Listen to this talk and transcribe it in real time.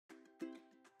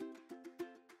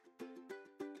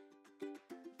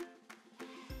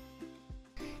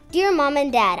Dear Mom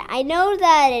and Dad, I know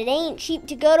that it ain't cheap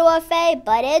to go to FA,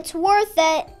 but it's worth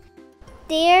it.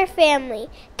 Dear family,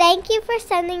 thank you for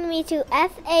sending me to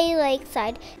FA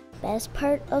Lakeside. Best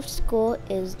part of school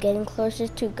is getting closer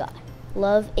to God.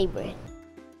 Love, Abraham.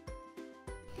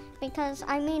 Because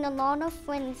I made a lot of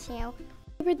friends here.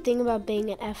 My favorite thing about being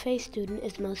an FA student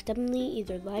is most definitely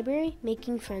either library,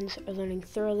 making friends, or learning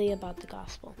thoroughly about the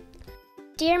gospel.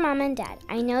 Dear Mom and Dad,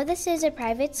 I know this is a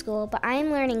private school, but I am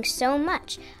learning so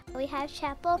much. We have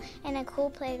chapel and a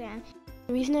cool playground.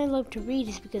 The reason I love to read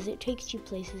is because it takes you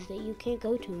places that you can't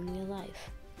go to in real life.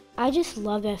 I just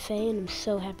love FA and I'm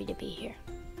so happy to be here.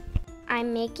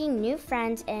 I'm making new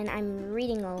friends and I'm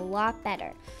reading a lot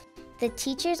better. The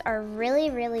teachers are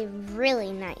really, really,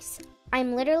 really nice.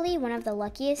 I'm literally one of the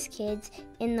luckiest kids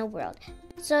in the world.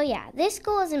 So yeah, this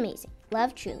school is amazing.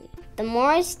 Love, truly. The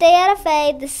more I stay at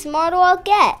FA, the smarter I'll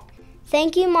get.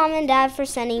 Thank you, Mom and Dad, for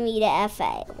sending me to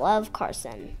FA. Love,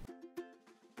 Carson.